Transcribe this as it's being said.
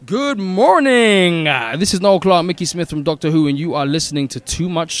Good morning. This is Noel Clark, Mickey Smith from Doctor Who, and you are listening to Too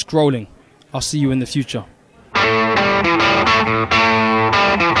Much Scrolling. I'll see you in the future. Good morning,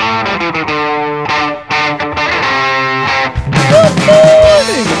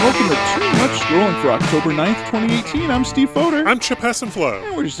 and welcome to Too Much Scrolling for October 9th, 2018. I'm Steve Foder. I'm Chip Hessenflow.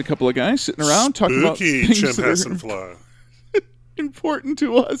 And we're just a couple of guys sitting around talking about Spooky things Chip that are Hessenflow. important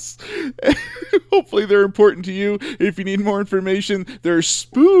to us. Hopefully they're important to you. If you need more information, there are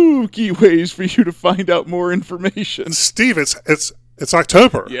spooky ways for you to find out more information. Steve, it's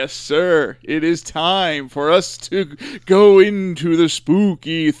October. Yes, sir. It is time for us to go into the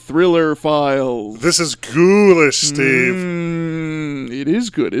spooky thriller files. This is ghoulish, Steve. It is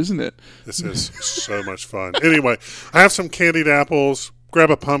good, isn't it? This is so much fun. Anyway, I have some candied apples. Grab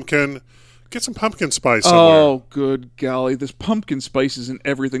a pumpkin. Get some pumpkin spice somewhere. Oh, good golly. This pumpkin spice is in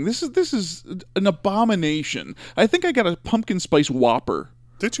everything. This is an abomination. I think I got a pumpkin spice Whopper.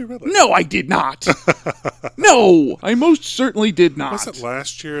 Did you really? No, I did not. No, I most certainly did not. Was it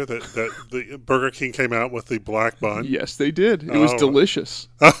last year that the Burger King came out with the black bun? Yes, they did. It was delicious.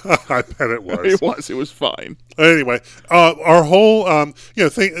 I bet it was. It was fine. Anyway, our whole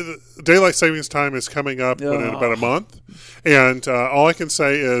daylight savings time is coming up in about a month, and all I can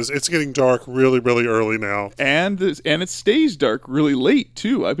say is it's getting dark really, really early now, and it stays dark really late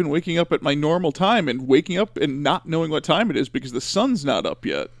too. I've been waking up at my normal time and waking up and not knowing what time it is because the sun's not up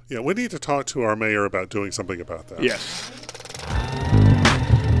yet. Yeah, we need to talk to our mayor about doing something about that. Yes.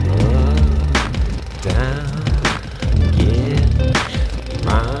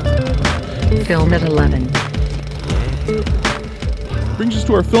 Film at 11. Brings us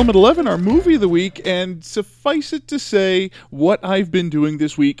to our Film at 11, our movie of the week, and suffice it to say, what I've been doing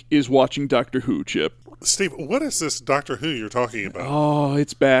this week is watching Doctor Who, Chip. Steve, what is this Doctor Who you're talking about? Oh,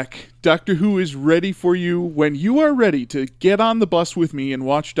 it's back. Doctor Who is ready for you when you are ready to get on the bus with me and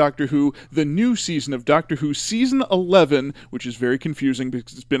watch Doctor Who, the new season of Doctor Who, Season 11, which is very confusing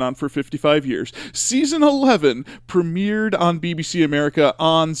because it's been on for 55 years. Season 11 premiered on BBC America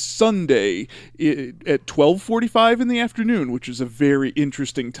on Sunday at 12:45 in the afternoon, which is a very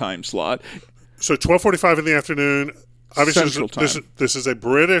interesting time slot. So 12:45 in the afternoon. Obviously, Central time. This is a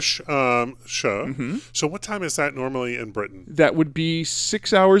British show. Mm-hmm. So what time is that normally in Britain? That would be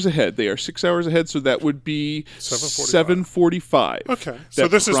 6 hours ahead. They are 6 hours ahead, so that would be 7:45. Okay, so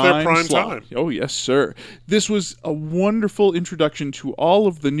this is their prime time. Oh, yes, sir. This was a wonderful introduction to all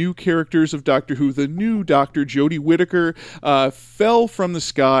of the new characters of Doctor Who. The new Doctor, Jodie Whittaker, fell from the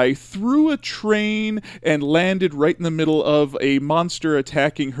sky, through a train, and landed right in the middle of a monster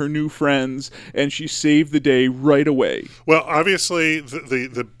attacking her new friends, and she saved the day right away. Well, obviously,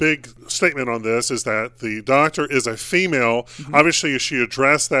 the big statement on this is that the Doctor is a female. Mm-hmm. Obviously, she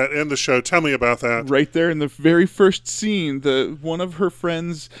addressed that in the show. Tell me about that. Right there in the very first scene, one of her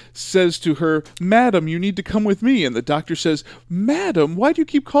friends says to her, "Madam, you need to come with me." And the Doctor says, "Madam? Why do you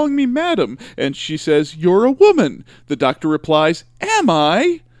keep calling me madam?" And she says, "You're a woman." The Doctor replies, "Am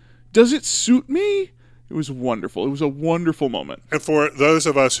I? Does it suit me?" It was wonderful. It was a wonderful moment. And for those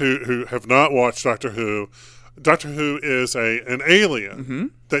of us who have not watched Doctor Who is an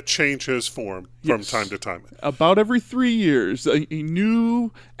alien that changes form from time to time. About every 3 years, a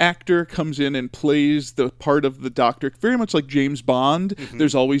new actor comes in and plays the part of the Doctor, very much like James Bond. Mm-hmm.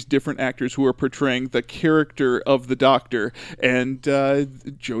 There's always different actors who are portraying the character of the Doctor, and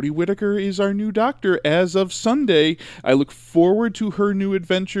Jodie Whittaker is our new Doctor as of Sunday. I look forward to her new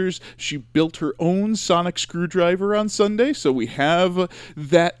adventures. She built her own sonic screwdriver on Sunday, so we have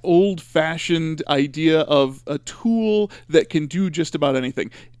that old-fashioned idea of a tool that can do just about anything.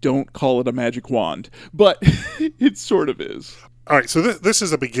 Don't call it a magic wand, but it sort of is. All right, so this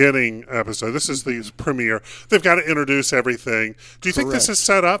is a beginning episode. This is the premiere. They've got to introduce everything. Do you think this is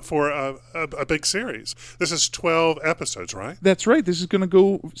set up for a big series? This is 12 episodes, right? That's right. This is going to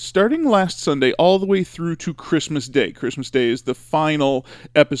go starting last Sunday all the way through to Christmas Day. Christmas Day is the final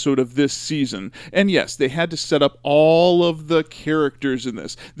episode of this season. And yes, they had to set up all of the characters in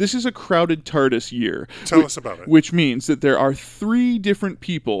this. This is a crowded TARDIS year. Tell us about it. Which means that there are 3 different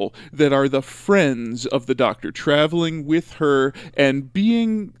people that are the friends of the Doctor, traveling with her and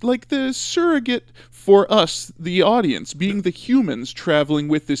being like the surrogate for us, the audience, being the humans traveling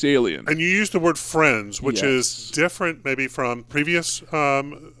with this alien. And you use the word friends, which is different maybe from previous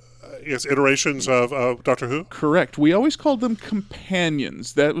iterations of Doctor Who? Correct. We always called them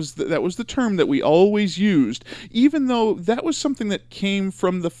companions. That was the term that we always used, even though that was something that came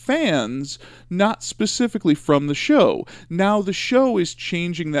from the fans, not specifically from the show. Now the show is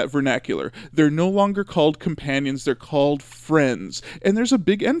changing that vernacular. They're no longer called companions, they're called friends. And there's a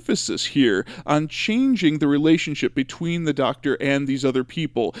big emphasis here on changing the relationship between the Doctor and these other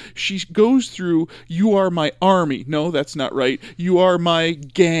people. She goes through, "You are my army." No, that's not right. "You are my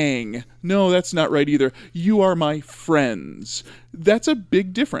gang." No, that's not right either. "You are my friends." That's a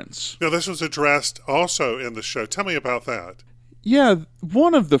big difference. Now, this was addressed also in the show. Tell me about that. Yeah,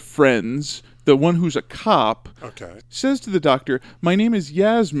 one of the friends, the one who's a cop, says to the Doctor, "My name is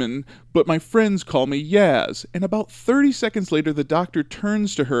Yasmin, but my friends call me Yaz." And about 30 seconds later, the Doctor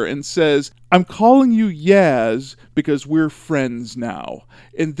turns to her and says, "I'm calling you Yaz because we're friends now."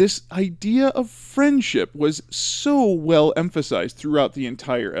 And this idea of friendship was so well emphasized throughout the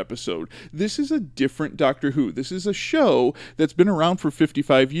entire episode. This is a different Doctor Who. This is a show that's been around for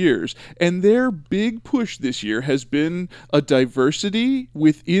 55 years. And their big push this year has been a diversity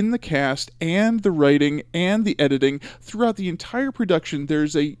within the cast and the writing and the editing. Throughout the entire production,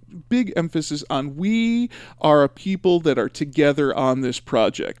 there's a big emphasis on we are a people that are together on this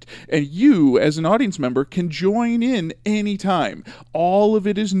project. And you, as an audience member, can join in anytime. All of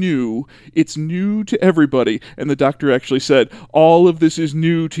it is new. It's new to everybody. And the Doctor actually said, all of this is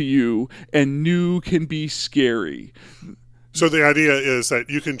new to you, and new can be scary. So the idea is that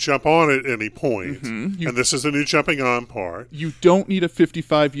you can jump on at any point, and this is a new jumping on part. You don't need a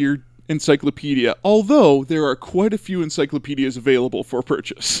 55-year encyclopedia, although there are quite a few encyclopedias available for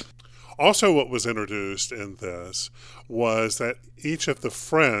purchase. Also, what was introduced in this was that each of the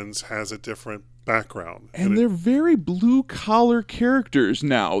friends has a different background. And they're very blue-collar characters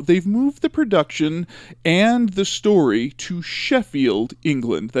now. They've moved the production and the story to Sheffield,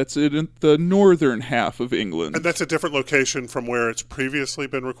 England. That's in the northern half of England. And that's a different location from where it's previously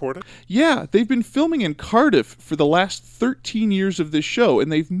been recorded? Yeah, they've been filming in Cardiff for the last 13 years of this show,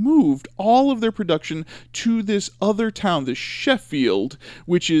 and they've moved all of their production to this other town, this Sheffield,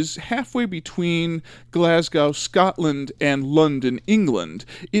 which is halfway between Glasgow, Scotland, and London, England.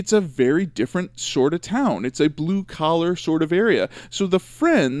 It's a very different sort of town. It's a blue-collar sort of area. So the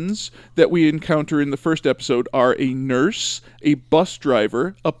friends that we encounter in the first episode are a nurse, a bus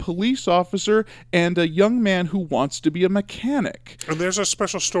driver, a police officer, and a young man who wants to be a mechanic. And there's a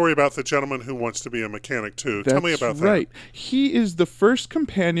special story about the gentleman who wants to be a mechanic, too. Tell me about that. Right. He is the first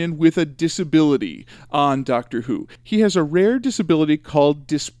companion with a disability on Doctor Who. He has a rare disability called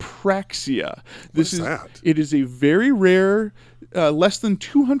dyspraxia. What is that? It is a very rare, less than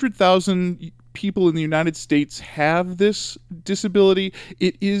 200,000 people in the United States have this disability.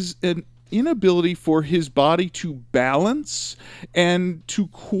 It is an inability for his body to balance and to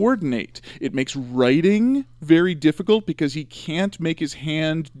coordinate. It makes writing very difficult because he can't make his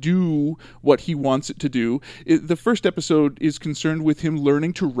hand do what he wants it to do. The first episode is concerned with him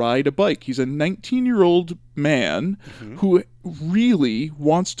learning to ride a bike. He's a 19-year-old man who really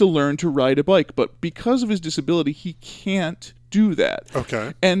wants to learn to ride a bike, but because of his disability, he can't do that.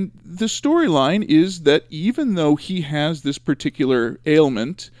 Okay. And the storyline is that even though he has this particular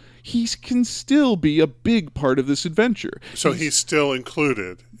ailment, he can still be a big part of this adventure. So he's still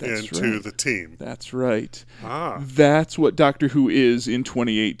included into right. the team. That's right. Ah. That's what Doctor Who is in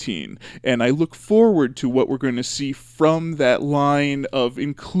 2018. And I look forward to what we're going to see from that line of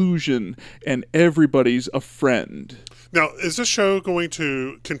inclusion and everybody's a friend. Now, is this show going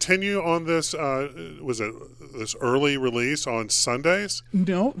to continue on this, this early release on Sundays?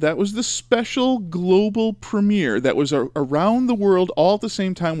 No, that was the special global premiere that was around the world all at the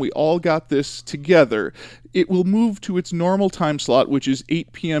same time. We all got this together. It will move to its normal time slot, which is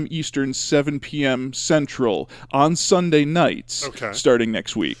 8 p.m. Eastern, 7 p.m. Central on Sunday nights, starting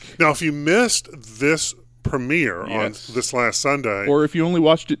next week. Now, if you missed this premiere on this last Sunday... Or if you only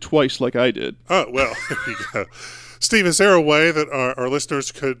watched it twice like I did. Oh, well, there you go. Steve, is there a way that our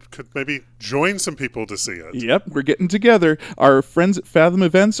listeners could maybe join some people to see it? Yep, we're getting together. Our friends at Fathom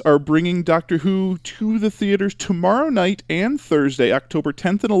Events are bringing Doctor Who to the theaters tomorrow night and Thursday, October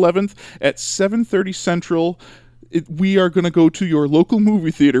 10th and 11th at 7:30 Central. We are going to go to your local movie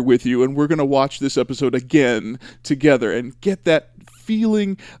theater with you, and we're going to watch this episode again together and get that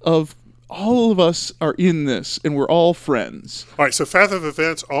feeling of all of us are in this, and we're all friends. All right, so Fathom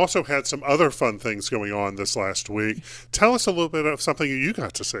Events also had some other fun things going on this last week. Tell us a little bit of something you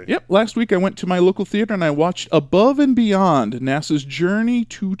got to see. Yep, last week I went to my local theater and I watched Above and Beyond, NASA's Journey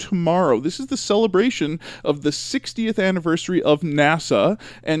to Tomorrow. This is the celebration of the 60th anniversary of NASA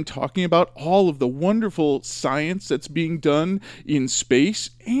and talking about all of the wonderful science that's being done in space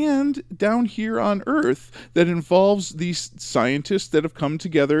and down here on Earth that involves these scientists that have come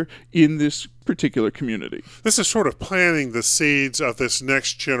together in this particular community. This is sort of planting the seeds of this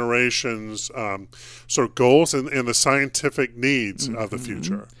next generation's sort of goals and the scientific needs of the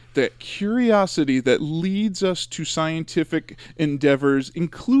future. That curiosity that leads us to scientific endeavors,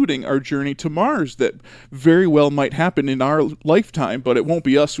 including our journey to Mars, that very well might happen in our lifetime, but it won't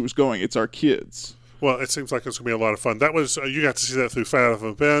be us who's going, it's our kids. Well, it seems like it's going to be a lot of fun. That was you got to see that through Fathom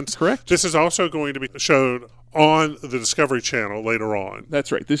Events. Correct. This is also going to be shown on the Discovery Channel later on.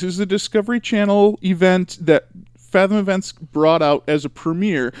 That's right. This is the Discovery Channel event that Fathom Events brought out as a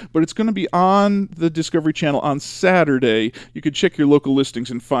premiere, but it's going to be on the Discovery Channel on Saturday. You could check your local listings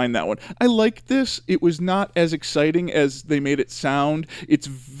and find that one. I like this. It was not as exciting as they made it sound. It's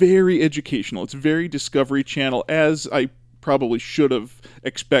very educational. It's very Discovery Channel, as I probably should have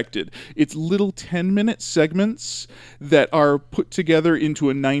expected. It's little 10-minute segments that are put together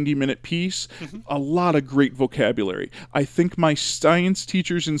into a 90-minute piece. A lot of great vocabulary. I think my science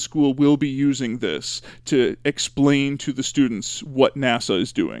teachers in school will be using this to explain to the students what NASA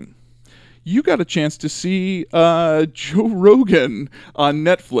is doing. You got a chance to see Joe Rogan on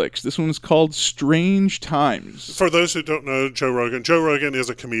Netflix. This one's called Strange Times. For those who don't know Joe Rogan is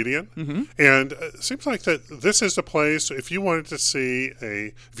a comedian, and it seems like that this is a place, if you wanted to see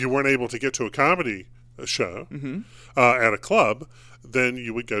if you weren't able to get to a comedy show at a club, then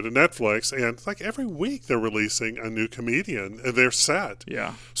you would go to Netflix, and like every week they're releasing a new comedian in their set.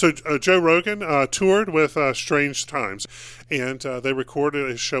 Yeah. So Joe Rogan toured with Strange Times, and they recorded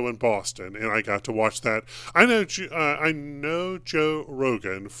a show in Boston, and I got to watch that. I know Joe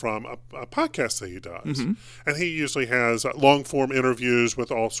Rogan from a podcast that he does, and he usually has long form interviews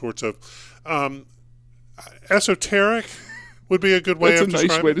with all sorts of esoteric. Would be a good way That's of a nice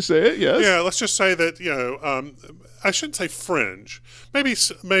describing way to say it, yes. Yeah, let's just say that, I shouldn't say fringe.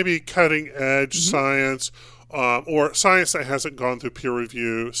 Maybe cutting edge science or science that hasn't gone through peer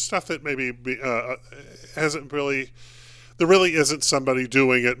review, stuff that maybe hasn't really, there really isn't somebody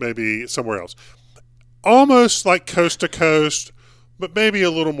doing it maybe somewhere else. Almost like coast to coast, but maybe a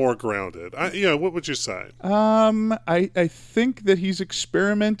little more grounded. What would you say? I think that he's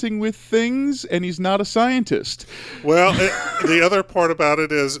experimenting with things, and he's not a scientist. Well, the other part about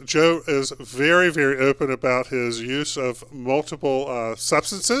it is Joe is very, very open about his use of multiple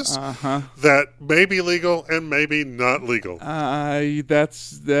substances that may be legal and maybe not legal.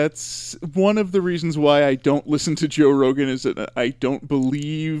 That's one of the reasons why I don't listen to Joe Rogan, is that I don't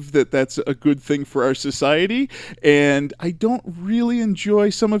believe that that's a good thing for our society, and I don't really enjoy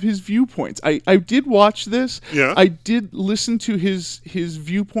some of his viewpoints. I did watch this. Yeah. I did listen to his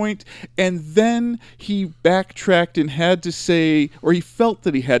viewpoint, and then he backtracked and had to say, or he felt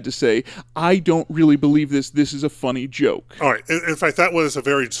that he had to say, I don't really believe this. This is a funny joke. All right. In fact, that was a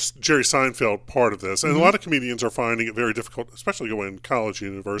very Jerry Seinfeld part of this. And a lot of comedians are finding it very difficult, especially going to college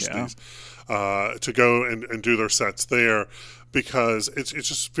universities, to go and do their sets there, because it's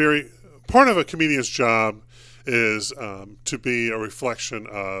just very, part of a comedian's job is to be a reflection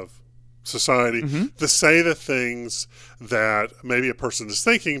of society, to say the things that maybe a person is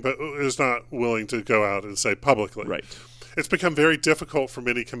thinking but is not willing to go out and say publicly. Right. It's become very difficult for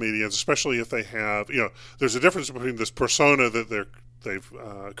many comedians, especially if they have, there's a difference between this persona that they've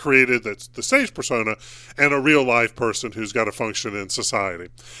created, that's the stage persona, and a real life person who's got to function in society.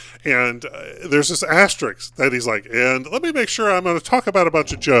 And there's this asterisk that he's like, and let me make sure I'm going to talk about a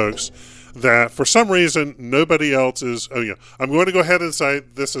bunch of jokes that for some reason nobody else is. I'm going to go ahead and say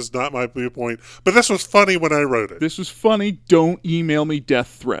this is not my viewpoint, but this was funny when I wrote it. This was funny. Don't email me death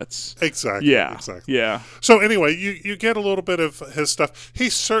threats. Exactly. Yeah. Exactly. Yeah. So anyway, you get a little bit of his stuff. He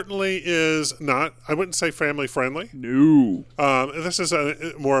certainly is not, I wouldn't say family friendly. No. This is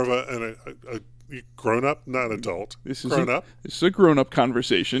more of a grown-up, not adult. This is grown-up. This is a grown-up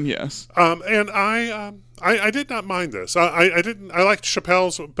conversation, yes. And I did not mind this. I liked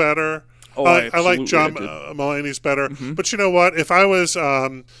Chappelle's better. Oh, I like John did. Mulaney's better. But you know what? If I was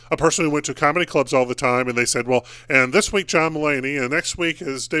a person who went to comedy clubs all the time and they said, well, and this week John Mulaney, and next week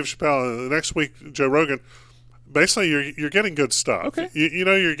is Dave Chappelle, and the next week Joe Rogan, basically you're getting good stuff. Okay. You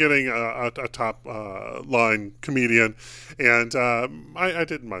know you're getting a top line comedian, and I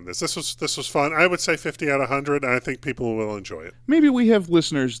didn't mind this. This was fun. I would say 50 out of 100, and I think people will enjoy it. Maybe we have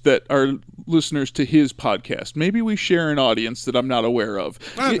listeners that are listeners to his podcast. Maybe we share an audience that I'm not aware of.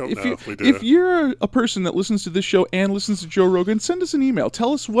 I don't know if we do. If you're a person that listens to this show and listens to Joe Rogan, send us an email.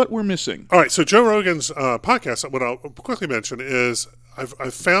 Tell us what we're missing. All right, so Joe Rogan's podcast, what I'll quickly mention is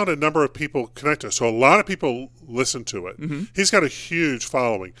I've found a number of people connected. So a lot of people listen to it. Mm-hmm. He's got a huge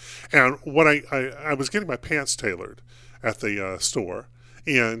following. And what I was getting my pants tailored at the store.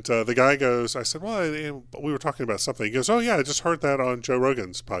 And the guy goes, I said, well, we were talking about something. He goes, oh, yeah, I just heard that on Joe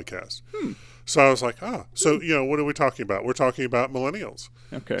Rogan's podcast. So I was like, so, what are we talking about? We're talking about millennials.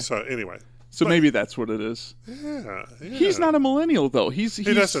 Okay. So anyway. So maybe that's what it is. Yeah. He's not a millennial, though. He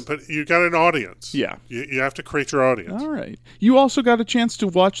doesn't, but you got an audience. Yeah. You have to create your audience. All right. You also got a chance to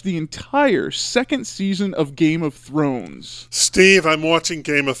watch the entire second season of Game of Thrones. Steve, I'm watching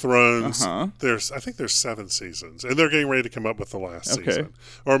Game of Thrones. Uh-huh. I think there's 7 seasons, and they're getting ready to come up with the last season.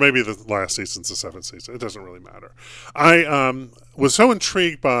 Or maybe the last season's the 7th season. It doesn't really matter. I was so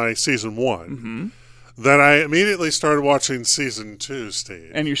intrigued by season 1 that I immediately started watching season 2,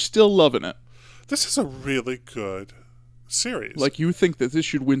 Steve. And you're still loving it. This is a really good series. Like, you think that this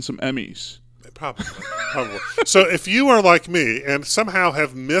should win some Emmys. Probably. So if you are like me and somehow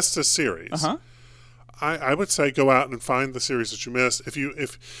have missed a series, I would say go out and find the series that you missed.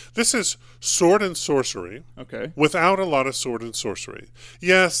 If this is sword and sorcery, without a lot of sword and sorcery.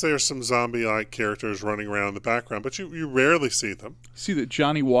 Yes, there's some zombie-like characters running around in the background, but you rarely see them. See that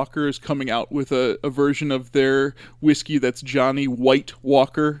Johnny Walker is coming out with a version of their whiskey that's Johnny White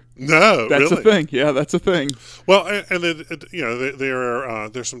Walker. No, that's really? a thing. Yeah, that's a thing. Well, and then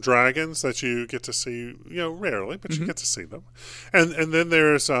there's some dragons that you get to see, rarely, but you get to see them, and then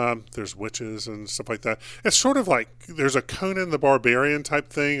there's witches and stuff like that. It's sort of like there's a Conan the Barbarian type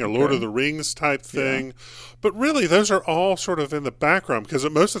thing, or Lord of the Rings type thing, but really those are all sort of in the background because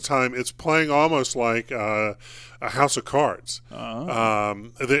most of the time it's playing almost like a House of Cards.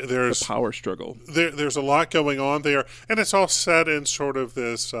 There's the power struggle. There's a lot going on there, and it's all set in sort of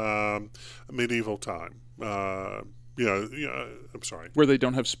this medieval time. I'm sorry, where they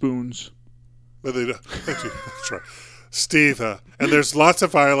don't have spoons. But they don't. That's right, Steve. And there's lots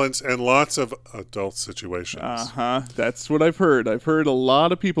of violence and lots of adult situations. That's what I've heard. I've heard a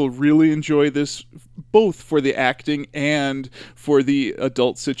lot of people really enjoy this, both for the acting and for the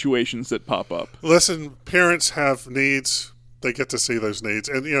adult situations that pop up. Listen, parents have needs. They get to see those needs.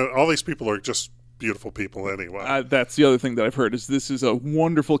 And, all these people are just beautiful people anyway. That's the other thing that I've heard is this is a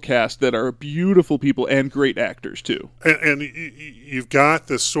wonderful cast that are beautiful people and great actors, too. And you've got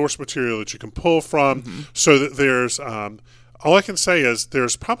this source material that you can pull from so that there's... all I can say is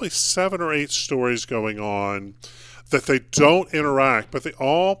there's probably 7 or 8 stories going on that they don't interact, but they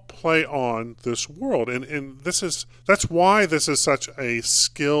all play on this world. And that's why this is such a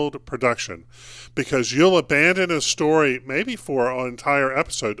skilled production, because you'll abandon a story maybe for an entire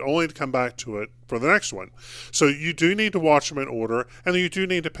episode only to come back to it for the next one. So you do need to watch them in order, and you do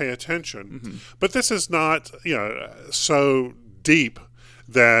need to pay attention. But this is not, so deep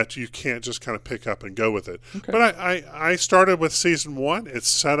that you can't just kind of pick up and go with it. But I started with season 1. It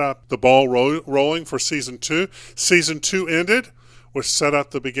set up the ball rolling for season 2. Season 2 ended, which set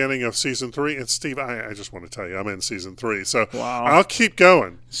up the beginning of season 3. And Steve, I just want to tell you, I'm in season 3. So I'll keep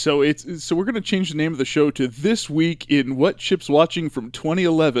going. So we're going to change the name of the show to This Week in What Chip's Watching from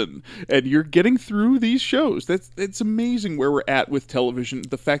 2011. And you're getting through these shows. It's amazing where we're at with television.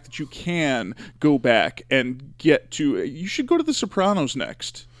 The fact that you can go back and get to... You should go to The Sopranos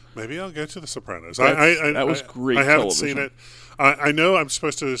next. Maybe I'll go to The Sopranos. That was great I haven't television. seen it. I know I'm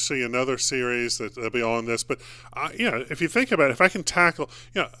supposed to see another series that'll be on this, but if you think about it, if I can tackle,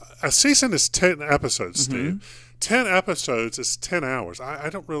 a season is 10 episodes, Steve. 10 episodes is 10 hours. I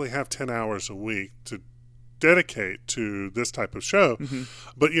don't really have 10 hours a week to dedicate to this type of show,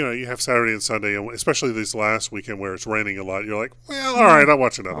 but you have Saturday and Sunday, and especially this last weekend where it's raining a lot. You're like, well, all right, I'll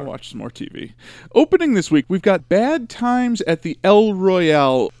watch another. I'll watch some more TV. Opening this week, we've got Bad Times at the El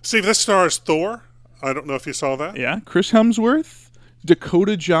Royale. Steve, this stars Thor. I don't know if you saw that. Yeah, Chris Hemsworth,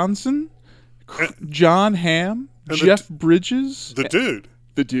 Dakota Johnson, John Hamm, Jeff Bridges. The dude.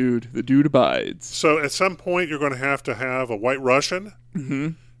 The dude abides. So at some point you're going to have a White Russian,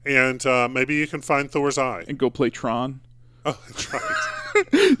 and maybe you can find Thor's eye. And go play Tron. Oh, that's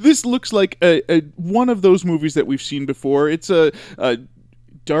right. This looks like one of those movies that we've seen before. It's a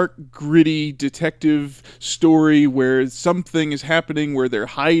dark, gritty detective story where something is happening, where they're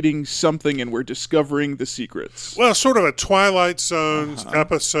hiding something, and we're discovering the secrets. Well, sort of a Twilight Zone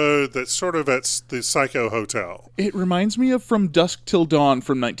episode that's sort of at the Psycho Hotel. It reminds me of From Dusk Till Dawn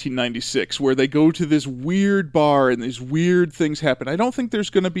from 1996, where they go to this weird bar and these weird things happen. I don't think there's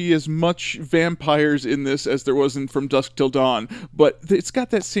going to be as much vampires in this as there was in From Dusk Till Dawn, but it's got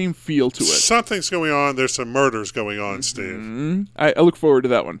that same feel to it. Something's going on. There's some murders going on, Steve. I look forward to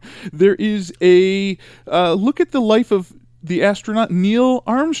that one. There is a look at the life of the astronaut Neil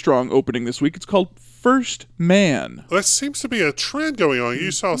Armstrong opening this week. It's called First Man. That seems to be a trend going on.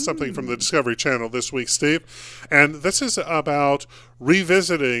 You saw something from the Discovery Channel this week, Steve, and this is about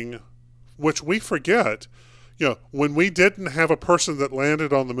revisiting, which we forget, when we didn't have a person that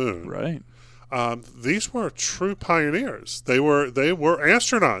landed on the moon. Right. These were true pioneers. They were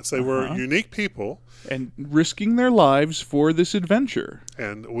astronauts. They were unique people. And risking their lives for this adventure.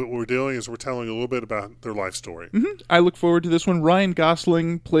 And what we're doing is we're telling a little bit about their life story. I look forward to this one. Ryan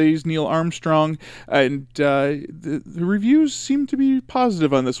Gosling plays Neil Armstrong, and the reviews seem to be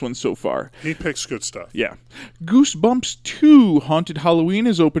positive on this one so far. He picks good stuff. Yeah. Goosebumps 2 Haunted Halloween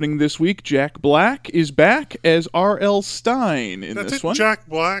is opening this week. Jack Black is back as R.L. Stein in this one. Jack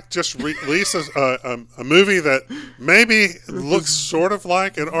Black just release a movie that maybe looks sort of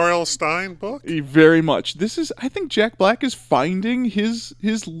like an R.L. Stein book? Very much. I think Jack Black is finding his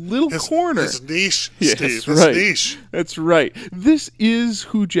little corner. His niche, Yes, Steve. right. His niche. That's right. This is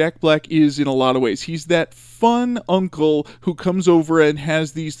who Jack Black is in a lot of ways. He's that fun uncle who comes over and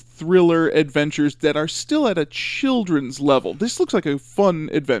has these thriller adventures that are still at a children's level. This looks like a fun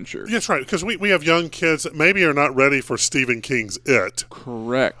adventure. That's right, because we have young kids that maybe are not ready for Stephen King's It.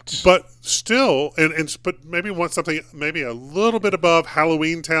 Correct. But still, but maybe want something maybe a little bit above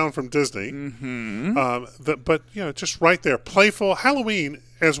Halloween Town from Disney. But just right there, playful. Halloween,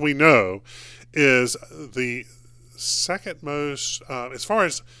 as we know, is the second most as far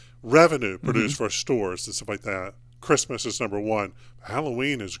as revenue produced for stores and stuff like that. Christmas is number one.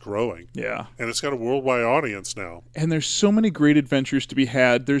 Halloween is growing. Yeah. And it's got a worldwide audience now. And there's so many great adventures to be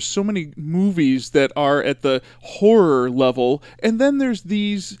had. There's so many movies that are at the horror level. And then there's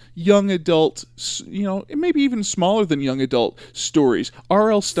these young adult, maybe even smaller than young adult stories.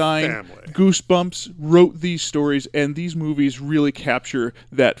 R.L. Stein, Family. Goosebumps wrote these stories, and these movies really capture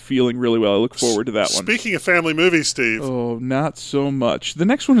that feeling really well. I look forward to that one. Speaking of family movies, Steve. Oh, not so much. The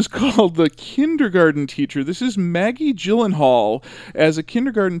next one is called The Kindergarten Teacher. This is Maggie Gyllenhaal as a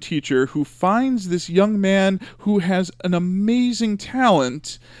kindergarten teacher who finds this young man who has an amazing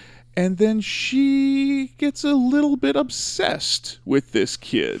talent, and then she gets a little bit obsessed with this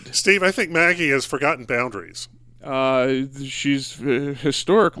kid. Steve, I think Maggie has forgotten boundaries. She's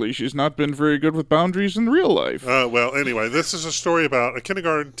historically, she's not been very good with boundaries in real life. Well, anyway, this is a story about a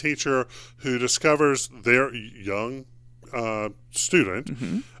kindergarten teacher who discovers their young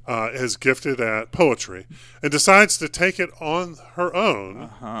student is gifted at poetry and decides to take it on her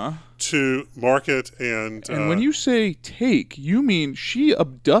own to market and when you say take, you mean she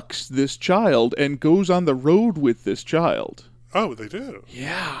abducts this child and goes on the road with this child. Oh, they do?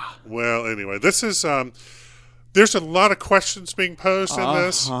 Yeah. Well, anyway, this is there's a lot of questions being posed in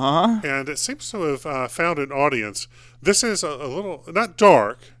this, and it seems to have found an audience. This is a little, not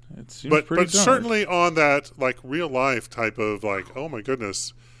dark, It seems but pretty dark. certainly on that like real life type of like, oh my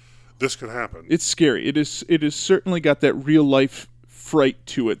goodness, this could happen. It's scary. It is certainly got that real life fright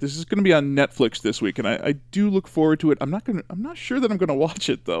to it. This is going to be on Netflix this week, and I do look forward to it. I'm not sure that I'm going to watch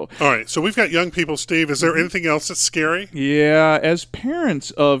it though. All right, so we've got young people, Steve. Is there anything else that's scary? Yeah, as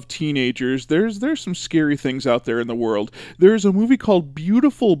parents of teenagers, there's some scary things out there in the world. There's a movie called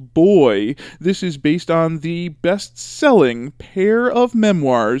Beautiful Boy. This is based on the best-selling pair of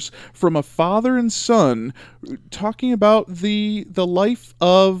memoirs from a father and son talking about the life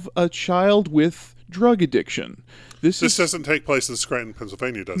of a child with drug addiction. This doesn't take place in Scranton,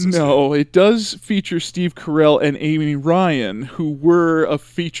 Pennsylvania, does it? No, it does feature Steve Carell and Amy Ryan, who were a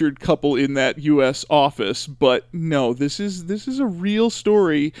featured couple in that U.S. office. But no, this is a real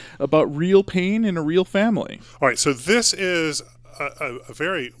story about real pain in a real family. All right, so this is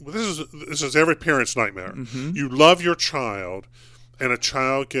this is every parent's nightmare. You love your child, and a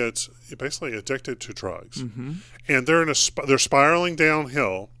child gets basically addicted to drugs, and they're spiraling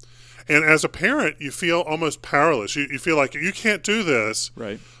downhill. And as a parent, you feel almost powerless. You feel like you can't do this.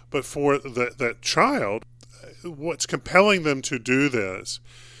 Right. But for that child, what's compelling them to do this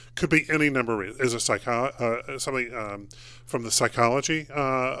Could be any number of reasons. Is it something from the psychology?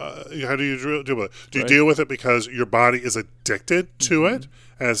 How do you deal with it? Do you deal with it because your body is addicted to it,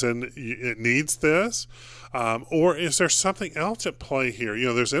 as in it needs this? Or is there something else at play here?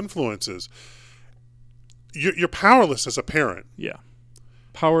 There's influences. You're powerless as a parent. Yeah.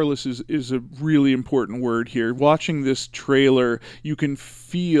 Powerless is a really important word here. Watching this trailer, you can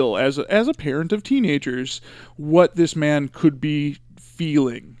feel, as a parent of teenagers, what this man could be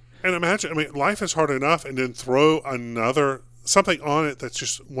feeling. And imagine, life is hard enough, and then throw something on it that's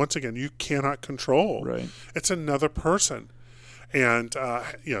just, once again, you cannot control. Right. It's another person. And,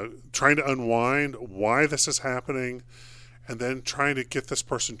 trying to unwind why this is happening, and then trying to get this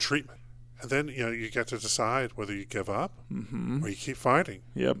person treatment. And then, you get to decide whether you give up or you keep fighting.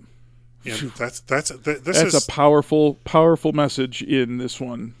 Yep. And that's a powerful, powerful message in this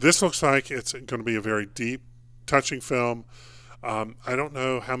one. This looks like it's going to be a very deep, touching film. I don't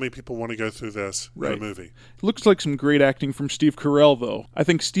know how many people want to go through this in a movie. It looks like some great acting from Steve Carell, though. I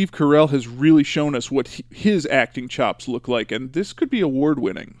think Steve Carell has really shown us what his acting chops look like, and this could be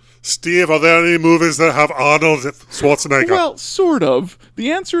award-winning. Steve, are there any movies that have Arnold Schwarzenegger? Well, sort of.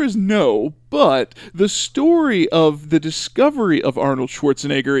 The answer is no, but the story of the discovery of Arnold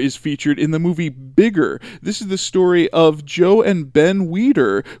Schwarzenegger is featured in the movie Bigger. This is the story of Joe and Ben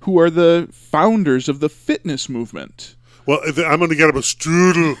Weider, who are the founders of the fitness movement. Well, I'm going to get up a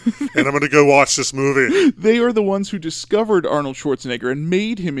strudel, and I'm going to go watch this movie. They are the ones who discovered Arnold Schwarzenegger and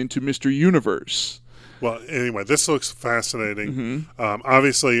made him into Mr. Universe. Well, anyway, this looks fascinating.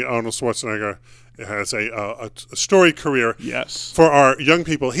 Obviously, Arnold Schwarzenegger has a storied career. Yes. For our young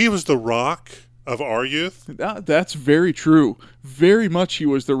people, he was the Rock of our youth. That's very true. Very much he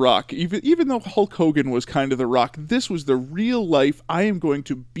was the Rock. Even though Hulk Hogan was kind of the Rock, this was the real life, I am going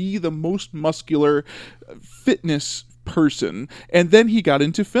to be the most muscular fitness person. And then he got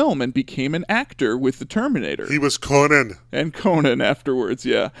into film and became an actor with the Terminator. He was Conan. And Conan afterwards,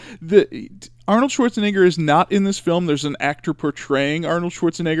 yeah. Arnold Schwarzenegger is not in this film. There's an actor portraying Arnold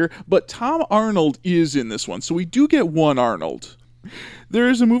Schwarzenegger, but Tom Arnold is in this one. So we do get one Arnold. There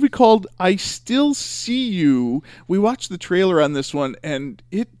is a movie called I Still See You. We watched the trailer on this one, and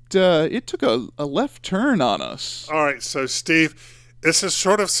it took a left turn on us. All right, so Steve, this is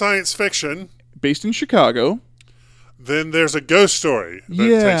sort of science fiction. Based in Chicago. Then there's a ghost story that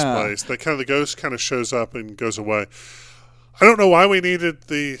takes place. The ghost kind of shows up and goes away. I don't know why we needed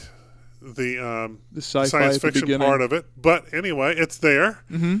the science fiction part of it, but anyway, it's there,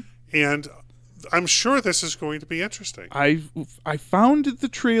 and I'm sure this is going to be interesting. I found the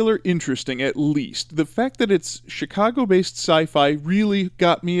trailer interesting, at least. The fact that it's Chicago-based sci-fi really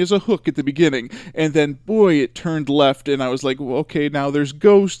got me as a hook at the beginning, and then, boy, it turned left, and I was like, well, okay, now there's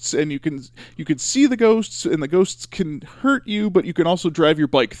ghosts, and you can see the ghosts, and the ghosts can hurt you, but you can also drive your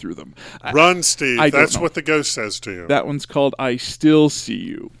bike through them. Run, Steve. That's what the ghost says to you. That one's called I Still See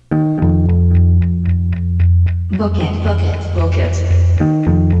You. Book it, book it, book it.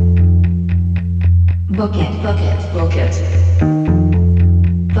 Book it, book it, book it.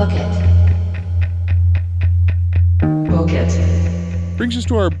 Book it. Book it. Brings us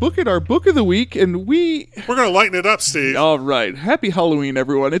to our book of the week, and we're going to lighten it up, Steve. All right. Happy Halloween,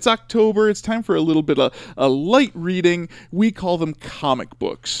 everyone. It's October. It's time for a little bit of a light reading. We call them comic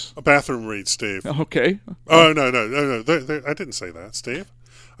books. A bathroom read, Steve. Okay. Oh, no. I didn't say that, Steve.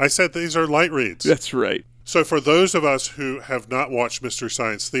 I said these are light reads. That's right. So for those of us who have not watched Mystery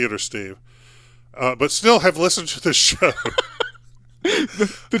Science Theater, Steve, but still have listened to this show.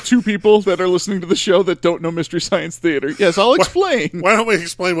 the two people that are listening to the show that don't know Mystery Science Theater. Yes, I'll explain. Why don't we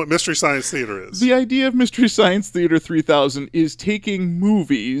explain what Mystery Science Theater is? The idea of Mystery Science Theater 3000 is taking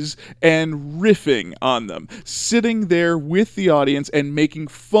movies and riffing on them, sitting there with the audience and making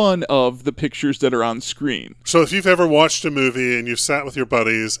fun of the pictures that are on screen. So if you've ever watched a movie and you sat with your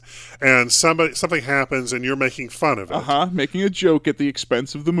buddies and something happens and you're making fun of it. Making a joke at the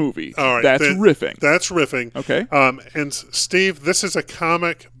expense of the movie. All right. That's riffing. That's riffing. Okay. And Steve, this is a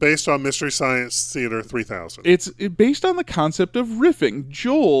comic based on Mystery Science Theater 3000. It's based on the concept of riffing.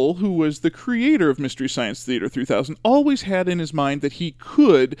 Joel, who was the creator of Mystery Science Theater 3000, always had in his mind that he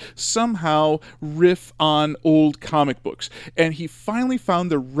could somehow riff on old comic books. And he finally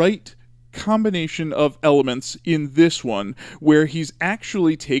found the right combination of elements in this one, where he's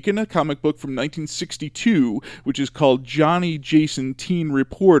actually taken a comic book from 1962, which is called Johnny Jason Teen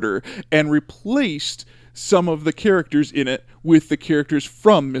Reporter, and replaced some of the characters in it with the characters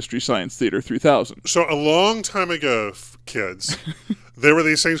from Mystery Science Theater 3000. So a long time ago, kids, there were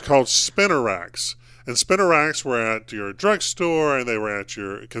these things called spinner racks. And spinner racks were at your drugstore, and they were at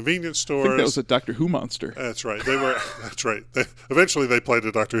your convenience I stores. think that was a Doctor Who monster. That's right. They were. That's right. Eventually, they played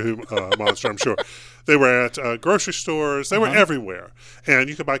a Doctor Who monster. I'm sure. They were at grocery stores. They were everywhere, and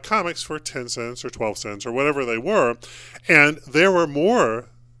you could buy comics for 10 cents or 12 cents or whatever they were, and there were more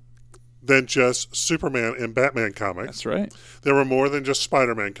than just Superman and Batman comics. That's right. There were more than just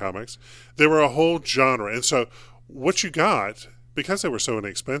Spider-Man comics. There were a whole genre, and so what you got, because they were so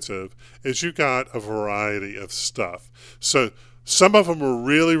inexpensive, is you got a variety of stuff. So some of them were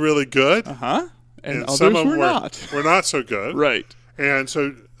really, really good, And others some of were them not. were not so good. Right. And so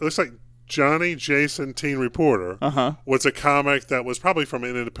it looks like Johnny Jason Teen Reporter was a comic that was probably from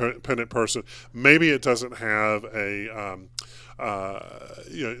an independent person. Maybe it doesn't have a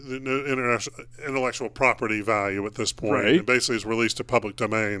intellectual property value at this point. Right. It basically is released to public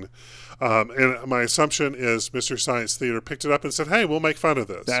domain. And my assumption is Mystery Science Theater picked it up and said, hey, we'll make fun of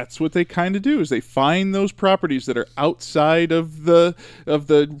this. That's what they kind of do, is they find those properties that are outside of the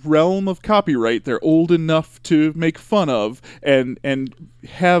realm of copyright. They're old enough to make fun of and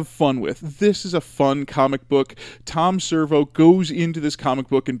have fun with. This is a fun comic book. Tom Servo goes into this comic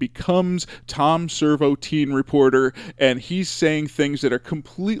book and becomes Tom Servo Teen Reporter, and he's saying things that are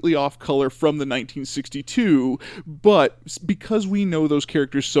completely off color from the 1962, but because we know those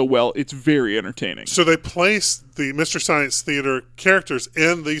characters so well, it's very entertaining. So they place the Mystery Science Theater characters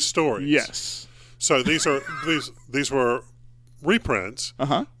in these stories. Yes. So these were reprints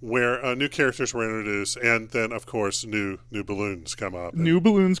where new characters were introduced, and then of course new balloons come up. New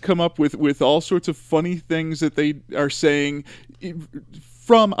balloons come up with all sorts of funny things that they are saying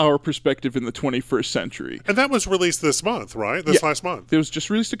from our perspective in the 21st century. And that was released this month, right? Last month. It was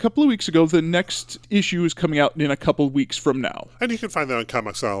just released a couple of weeks ago. The next issue is coming out in a couple of weeks from now. And you can find that on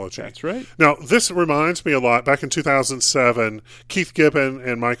Comixology. That's right. Now, this reminds me a lot. Back in 2007, Keith Giffen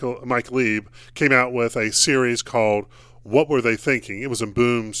and Mike Lieb came out with a series called What Were They Thinking? It was in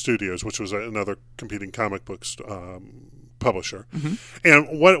Boom Studios, which was another competing comic books publisher.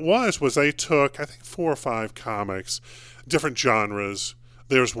 And what it was they took, I think, 4 or 5 comics, different genres.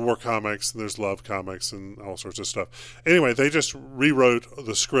 There's war comics, and there's love comics, and all sorts of stuff. Anyway, they just rewrote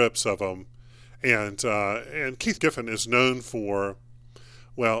the scripts of them. And Keith Giffen is known for,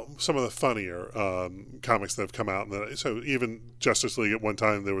 well, some of the funnier comics that have come out. So even Justice League, at one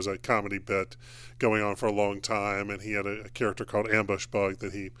time, there was a comedy bit going on for a long time, and he had a character called Ambush Bug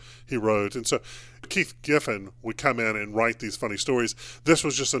that he wrote. And so Keith Giffen would come in and write these funny stories. This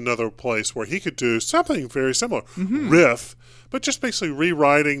was just another place where he could do something very similar, riff, but just basically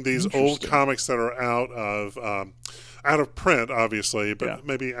rewriting these old comics that are out of print, obviously, but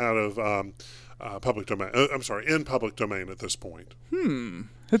maybe out of public domain. In public domain at this point.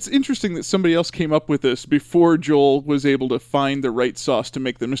 That's interesting that somebody else came up with this before Joel was able to find the right sauce to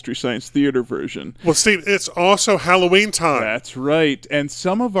make the Mystery Science Theater version. Well, Steve, it's also Halloween time. That's right. And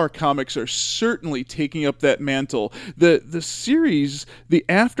some of our comics are certainly taking up that mantle. The series, The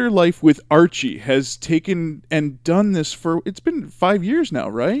Afterlife with Archie, has taken and done this it's been 5 years now,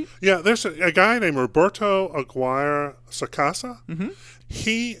 right? Yeah, there's a guy named Roberto Aguirre Sacasa.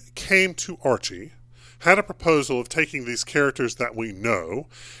 He came to Archie, had a proposal of taking these characters that we know,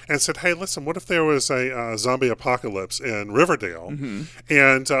 and said, hey, listen, what if there was a zombie apocalypse in Riverdale,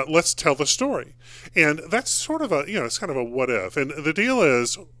 and let's tell the story. And that's sort of it's kind of a what if. And the deal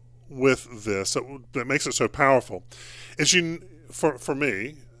is with this, that makes it so powerful, is for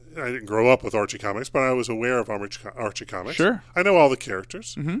me, I didn't grow up with Archie comics, but I was aware of Archie comics. Sure. I know all the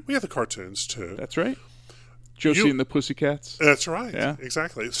characters. We have the cartoons, too. That's right. Josie and the Pussycats. That's right. Yeah.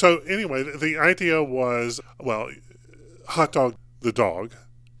 Exactly. So anyway, the idea was, Hot Dog the dog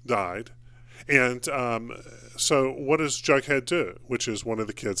died. And so what does Jughead do, which is one of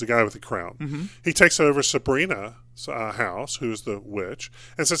the kids, the guy with the crown? He takes over Sabrina's house, who's the witch,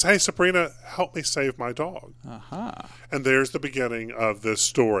 and says, hey, Sabrina, help me save my dog. And there's the beginning of this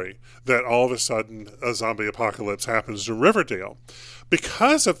story, that all of a sudden a zombie apocalypse happens in Riverdale.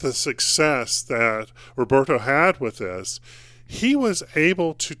 Because of the success that Roberto had with this, he was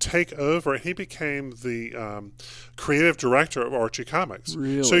able to take over, and he became the creative director of Archie Comics.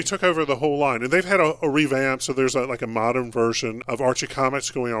 Really? So he took over the whole line. And they've had a revamp, so there's a modern version of Archie Comics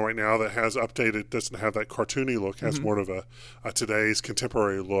going on right now that has updated, doesn't have that cartoony look, has more of a today's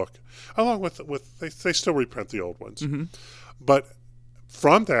contemporary look, along with they still reprint the old ones. But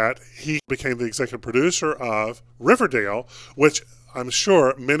from that, he became the executive producer of Riverdale, which I'm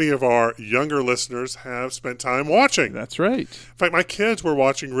sure many of our younger listeners have spent time watching. That's right. In fact, my kids were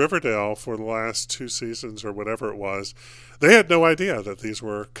watching Riverdale for the last 2 seasons or whatever it was. They had no idea that these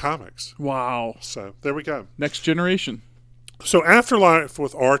were comics. Wow. So there we go. Next generation. So Afterlife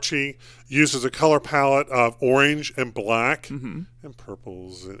with Archie uses a color palette of orange and black and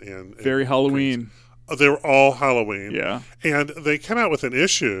purples and Very Halloween. They were all Halloween. Yeah. And they come out with an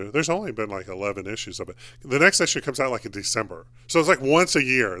issue. There's only been like 11 issues of it. The next issue comes out like in December. So it's like once a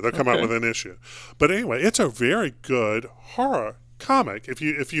year they'll come out with an issue. But anyway, it's a very good horror comic.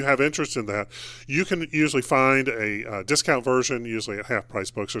 If you have interest in that, you can usually find a discount version, usually at Half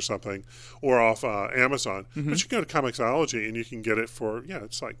Price Books or something, or off Amazon. But you can go to Comixology and you can get it for,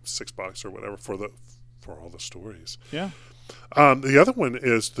 it's like $6 or whatever for all the stories. Yeah. The other one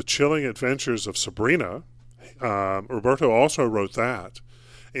is The Chilling Adventures of Sabrina. Roberto also wrote that.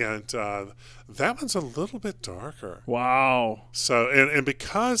 And that one's a little bit darker. Wow. So, and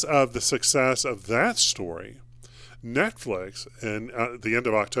because of the success of that story, Netflix, in the end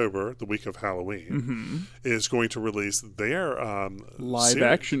of October, the week of Halloween, is going to release their live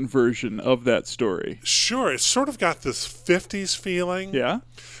action version of that story. Sure. It's sort of got this 50s feeling. Yeah.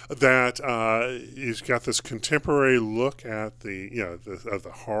 That he's got this contemporary look at the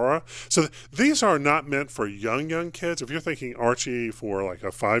horror. So these are not meant for young kids. If you're thinking Archie for like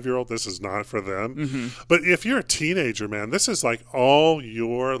a 5-year-old, this is not for them. But if you're a teenager, man, this is like all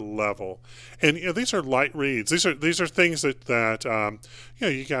your level. And these are light reads. These are things that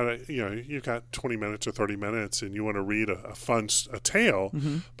you've got 20 minutes or 30 minutes, and you want to read a fun tale,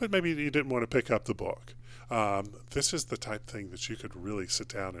 but maybe you didn't want to pick up the book. This is the type of thing that you could really sit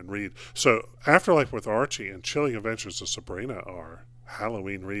down and read. So Afterlife with Archie and Chilling Adventures of Sabrina are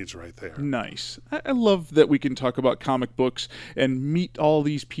Halloween reads right there. Nice. I love that we can talk about comic books and meet all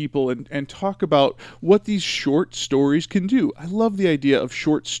these people and talk about what these short stories can do. I love the idea of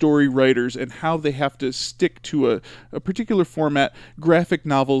short story writers and how they have to stick to a particular format. Graphic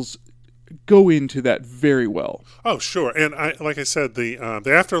novels go into that very well. Oh, sure. And like I said, the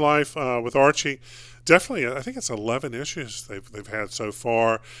Afterlife with Archie, definitely, I think it's 11 issues they've had so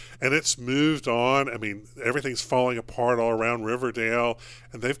far, and it's moved on. I mean, everything's falling apart all around Riverdale,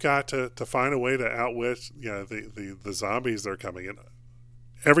 and they've got to find a way to outwit the zombies that are coming in.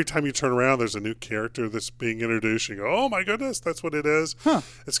 Every time you turn around, there's a new character that's being introduced. You go, oh my goodness, that's what it is. Huh.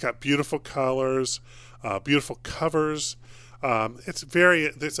 It's got beautiful colors, beautiful covers. It's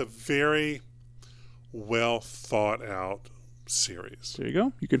a very well thought out series. There you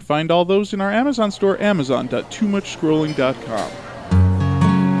go. You can find all those in our Amazon store, amazon.toomuchscrolling.com.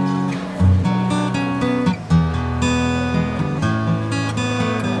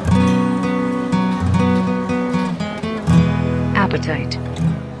 Appetite.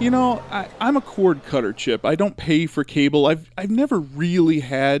 I'm a cord cutter, Chip. I don't pay for cable. I've never really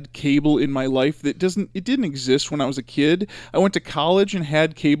had cable in my life. It didn't exist when I was a kid. I went to college and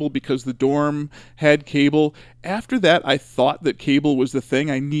had cable because the dorm had cable. After that, I thought that cable was the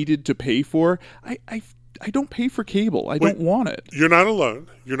thing I needed to pay for. I don't pay for cable. I don't want it. You're not alone.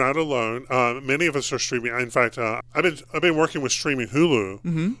 Many of us are streaming. In fact, I've been working with streaming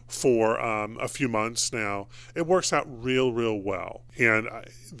Hulu for a few months now. It works out real well, and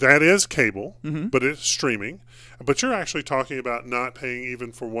that is cable, but it's streaming. But you're actually talking about not paying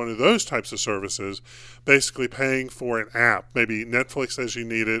even for one of those types of services, basically paying for an app, maybe Netflix as you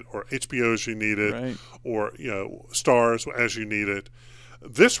need it, or HBO as you need it, right, or Stars as you need it.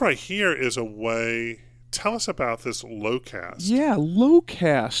 This right here is a way. Tell us about this Locast. Yeah,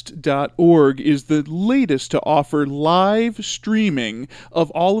 Locast.org is the latest to offer live streaming of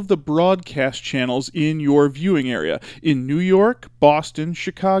all of the broadcast channels in your viewing area. In New York, Boston,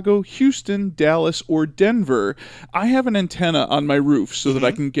 Chicago, Houston, Dallas, or Denver, I have an antenna on my roof so that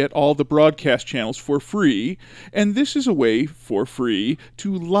I can get all the broadcast channels for free. And this is a way for free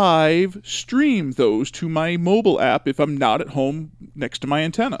to live stream those to my mobile app if I'm not at home next to my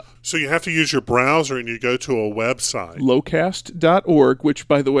antenna. So you have to use your browser and you go to a website. Locast.org, which,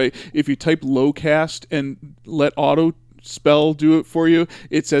 by the way, if you type Locast and let auto spell do it for you,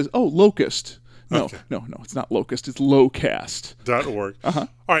 it says, Locust. No, it's not Locust. It's Locast.org.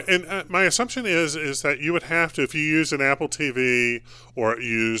 All right, and my assumption is that you would have to, if you use an Apple TV or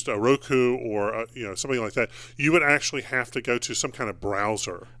used a Roku or something like that, you would actually have to go to some kind of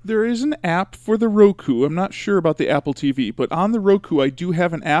browser. There is an app for the Roku. I'm not sure about the Apple TV, but on the Roku, I do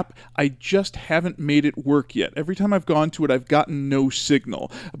have an app. I just haven't made it work yet. Every time I've gone to it, I've gotten no signal.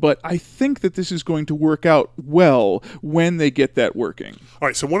 But I think that this is going to work out well when they get that working. All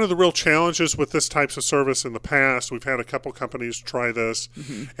right, so one of the real challenges with this types of service in the past, we've had a couple companies try this,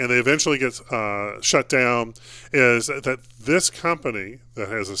 and they eventually get shut down, is that this company that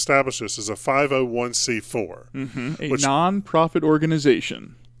has established this is a 501c4. A non-profit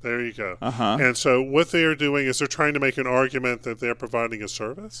organization. There you go. Uh-huh. And so what they are doing is they're trying to make an argument that they're providing a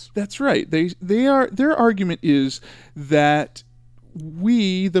service. That's right. Their argument is that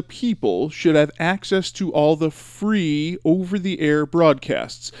we, the people, should have access to all the free over-the-air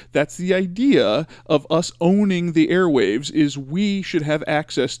broadcasts. That's the idea of us owning the airwaves, is we should have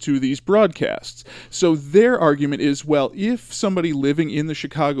access to these broadcasts. So their argument is, well, if somebody living in the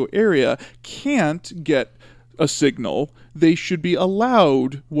Chicago area can't get a signal, they should be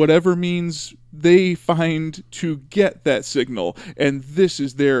allowed whatever means they find to get that signal. And this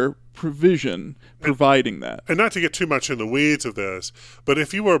is their provision providing that. And not to get too much in the weeds of this, but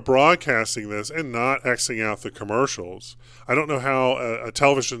if you were broadcasting this and not Xing out the commercials, I don't know how a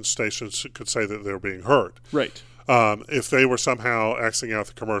television station could say that they're being heard. Right. If they were somehow Xing out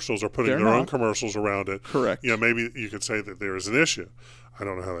the commercials or putting their own commercials around it, Correct. Maybe you could say that there is an issue. I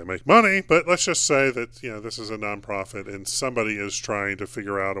don't know how they make money, but let's just say that this is a nonprofit and somebody is trying to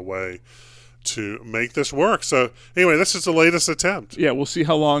figure out a way to make this work. So anyway, this is the latest attempt. Yeah, we'll see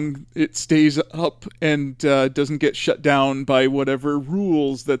how long it stays up and doesn't get shut down by whatever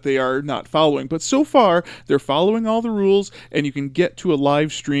rules that they are not following. But so far, they're following all the rules, and you can get to a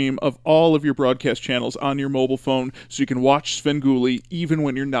live stream of all of your broadcast channels on your mobile phone, so you can watch Svengoolie even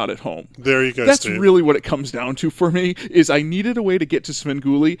when you're not at home. There you go, That's Steve. really what it comes down to for me, is I needed a way to get to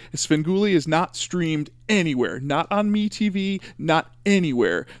Svengoolie. Svengoolie is not streamed anywhere, not on MeTV, not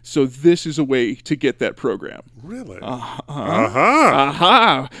anywhere. So this is a way to get that program. Really?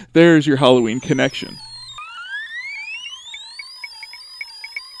 Aha! There's your Halloween connection.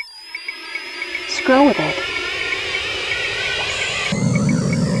 Scroll with it.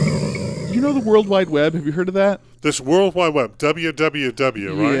 You know the World Wide Web? Have you heard of that? This World Wide Web,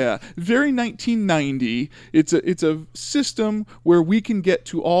 WWW, right? Yeah, very 1990. It's a system where we can get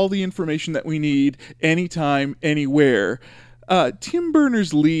to all the information that we need anytime, anywhere. Tim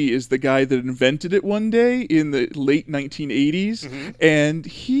Berners-Lee is the guy that invented it one day in the late 1980s, and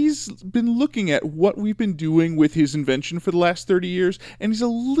he's been looking at what we've been doing with his invention for the last 30 years, and he's a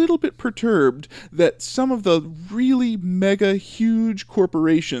little bit perturbed that some of the really mega huge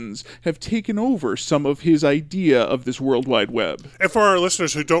corporations have taken over some of his idea of this World Wide Web. And for our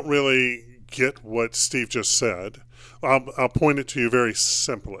listeners who don't really get what Steve just said, I'll point it to you very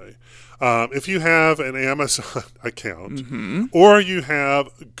simply. If you have an Amazon account, or you have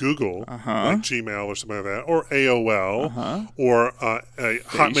Google, like Gmail or something like that, or AOL, or a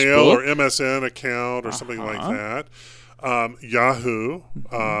Hotmail or MSN account or something like that, Yahoo,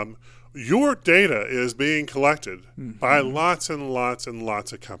 your data is being collected by lots and lots and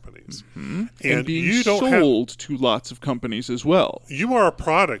lots of companies. And being you don't sold to lots of companies as well. You are a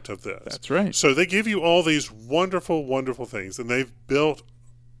product of this. That's right. So they give you all these wonderful, wonderful things, and they've built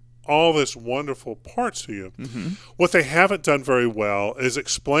all this wonderful parts to you. What they haven't done very well is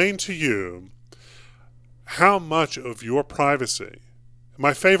explain to you how much of your privacy.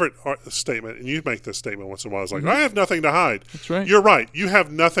 My favorite statement, and you make this statement once in a while, is like, I have nothing to hide. That's right. You're right. You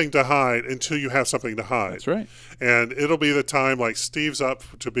have nothing to hide until you have something to hide. That's right. And it'll be the time like Steve's up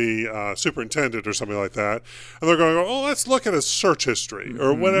to be superintendent or something like that. And they're going, oh, let's look at his search history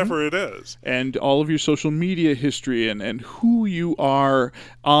or whatever it is. And all of your social media history and who you are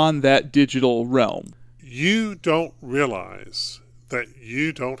on that digital realm. You don't realize that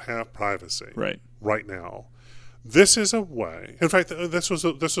you don't have privacy right now. This is a way. In fact, this was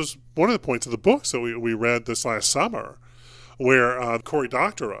one of the points of the books that we read this last summer, where Cory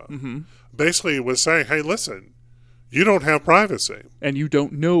Doctorow basically was saying, hey, listen, you don't have privacy. And you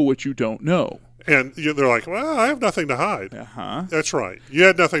don't know what you don't know. And they're like, well, I have nothing to hide. That's right. You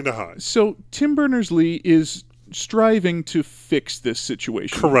had nothing to hide. So Tim Berners-Lee is striving to fix this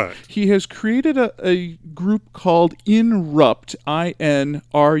situation. Correct. He has created a group called INRUPT,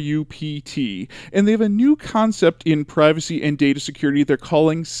 INRUPT, and they have a new concept in privacy and data security they're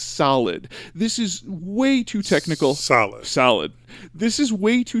calling SOLID. This is way too technical. Solid. This is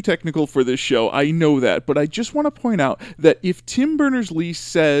way too technical for this show. I know that, but I just want to point out that if Tim Berners-Lee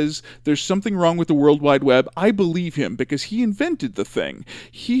says there's something wrong with the World Wide Web, I believe him because he invented the thing.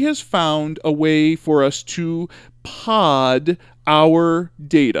 He has found a way for us to pod our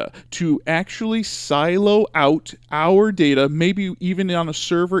data, to actually silo out our data, maybe even on a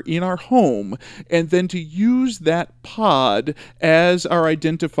server in our home, and then to use that pod as our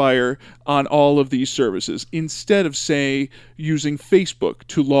identifier on all of these services, instead of, say, using Facebook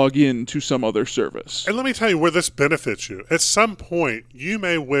to log in to some other service. And let me tell you where this benefits you. At some point, you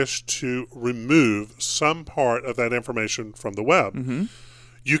may wish to remove some part of that information from the web.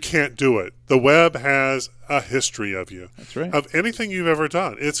 you can't do it. The web has a history of you. That's right. Of anything you've ever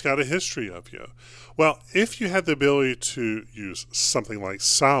done, it's got a history of you. Well, if you had the ability to use something like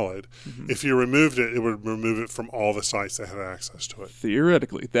Solid, if you removed it, it would remove it from all the sites that had access to it.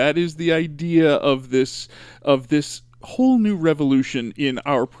 Theoretically, that is the idea of this whole new revolution in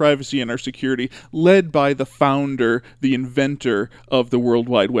our privacy and our security, led by the founder, the inventor of the World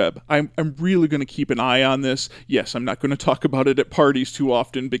Wide Web. I'm really going to keep an eye on this. Yes, I'm not going to talk about it at parties too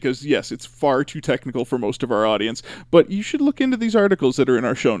often because, yes, it's far too technical for most of our audience, but you should look into these articles that are in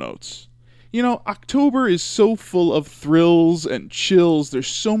our show notes. You know, October is so full of thrills and chills. There's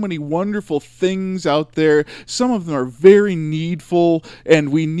so many wonderful things out there. Some of them are very needful,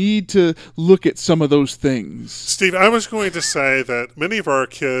 and we need to look at some of those things. Steve, I was going to say that many of our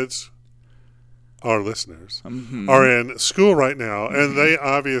kids, our listeners, are in school right now, and they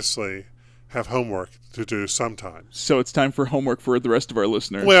obviously have homework to do sometimes. So it's time for homework for the rest of our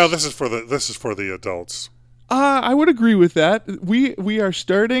listeners. Well, this is for the adults. I would agree with that. We are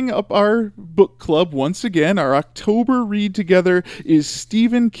starting up our book club once again. Our October read together is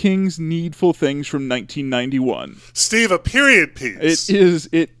Stephen King's Needful Things from 1991. Steve, a period piece.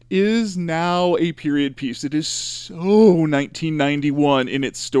 It is now a period piece. It is so 1991 in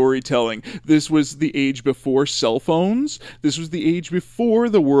its storytelling. This was the age before cell phones. This was the age before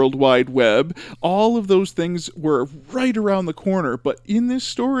the World Wide Web. All of those things were right around the corner, but in this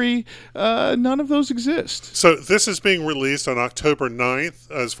story, none of those exist. So this is being released on October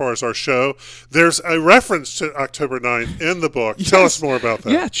 9th as far as our show. There's a reference to October 9th in the book. Yes. Tell us more about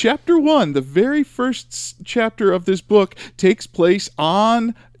that. Yeah, chapter 1, the very first chapter of this book takes place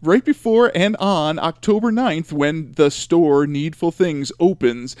right before and on October 9th when the store Needful Things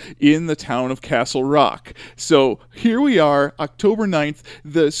opens in the town of Castle Rock. So here we are, October 9th.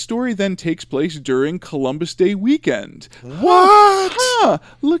 The story then takes place during Columbus Day weekend. What?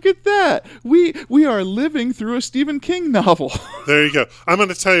 Look at that. We are living through a Stephen King novel. There you go. I'm going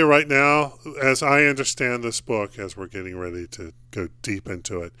to tell you right now, as I understand this book, as we're getting ready to go deep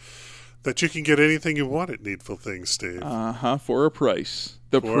into it, that you can get anything you want at Needful Things, Steve. For a price.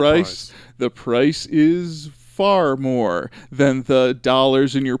 The price is far more than the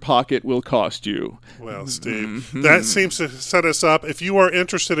dollars in your pocket will cost you. Well, Steve, that seems to set us up. If you are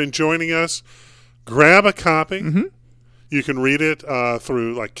interested in joining us, grab a copy. You can read it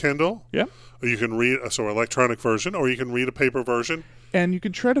through like Kindle. Yeah. Or you can read electronic version, or you can read a paper version. And you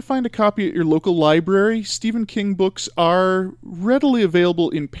can try to find a copy at your local library. Stephen King books are readily available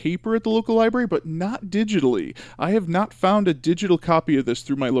in paper at the local library, but not digitally. I have not found a digital copy of this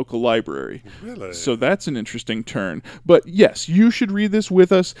through my local library. Really? So that's an interesting turn. But yes, you should read this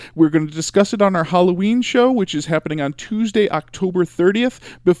with us. We're going to discuss it on our Halloween show, which is happening on Tuesday, October 30th.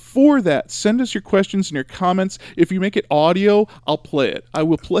 Before that, send us your questions and your comments. If you make it audio, I'll play it. I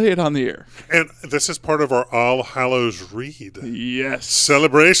will play it on the air. And this is part of our All Hallows Read. Yes.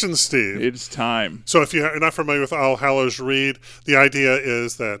 Celebration, Steve. It's time. So if you're not familiar with All Hallows Read, the idea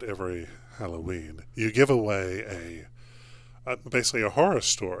is that every Halloween you give away basically a horror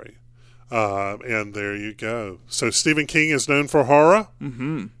story. And there you go. So Stephen King is known for horror.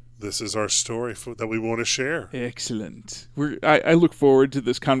 This is our story that we want to share. Excellent. I look forward to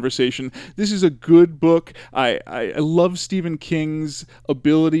this conversation. This is a good book. I love Stephen King's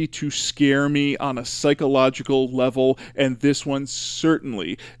ability to scare me on a psychological level, and this one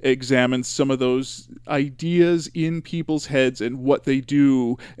certainly examines some of those ideas in people's heads and what they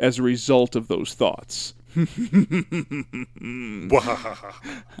do as a result of those thoughts. I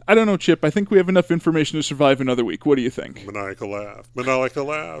don't know, Chip. I think we have enough information to survive another week. What do you think? Maniacal laugh.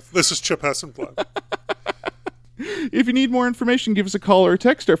 This is Chip Hassenblatt. If you need more information, give us a call or a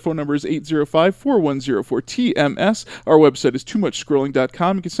text. Our phone number is 805-410-4TMS. Our website is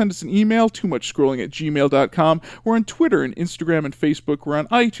toomuchscrolling.com. You can send us an email, toomuchscrolling@gmail.com. We're on Twitter and Instagram and Facebook. We're on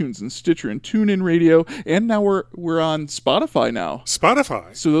iTunes and Stitcher and TuneIn Radio. And now we're on Spotify now.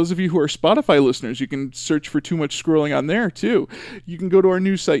 Spotify? So those of you who are Spotify listeners, you can search for Too Much Scrolling on there, too. You can go to our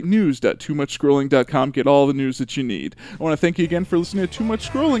news site, news.toomuchscrolling.com, get all the news that you need. I want to thank you again for listening to Too Much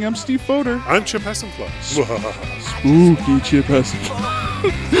Scrolling. I'm Steve Fodor. I'm Chip Hassenblatt. Spooky Chip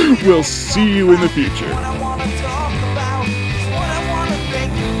Hassenblatt. We'll see you in the future.